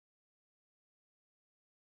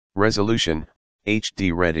Resolution,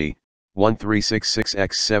 HD ready,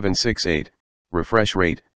 1366x768, refresh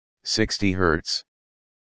rate, 60 Hz.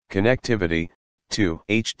 Connectivity, 2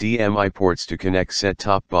 HDMI ports to connect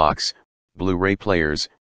set-top box, Blu-ray players,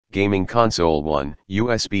 gaming console, 1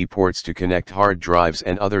 USB ports to connect hard drives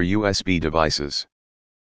and other USB devices.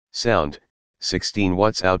 Sound, 16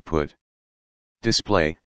 watts output.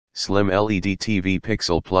 Display, slim LED TV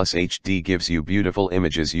Pixel Plus HD gives you beautiful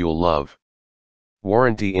images you'll love.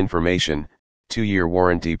 Warranty information, 2-year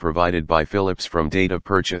warranty provided by Philips from date of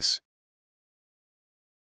purchase.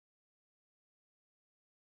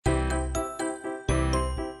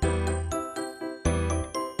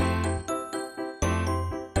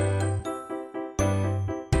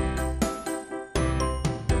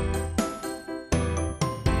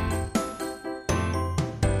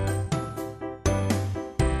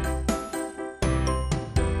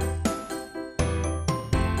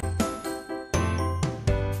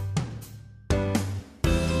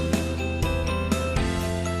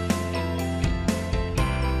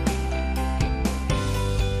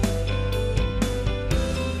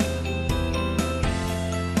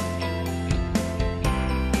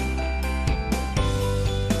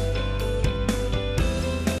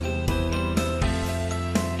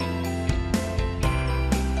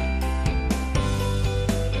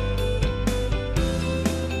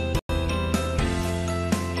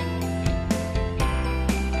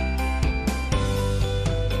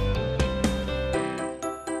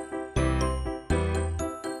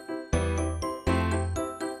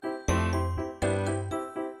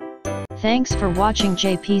 Thanks for watching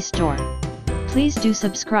JP Store. Please do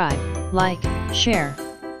subscribe, like, share.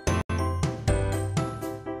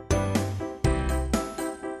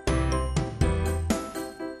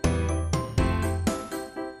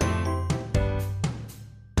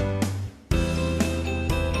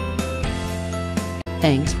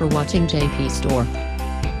 Thanks for watching JP Store.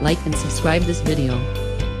 Like and subscribe this video.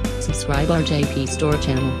 Subscribe our JP Store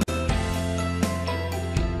channel.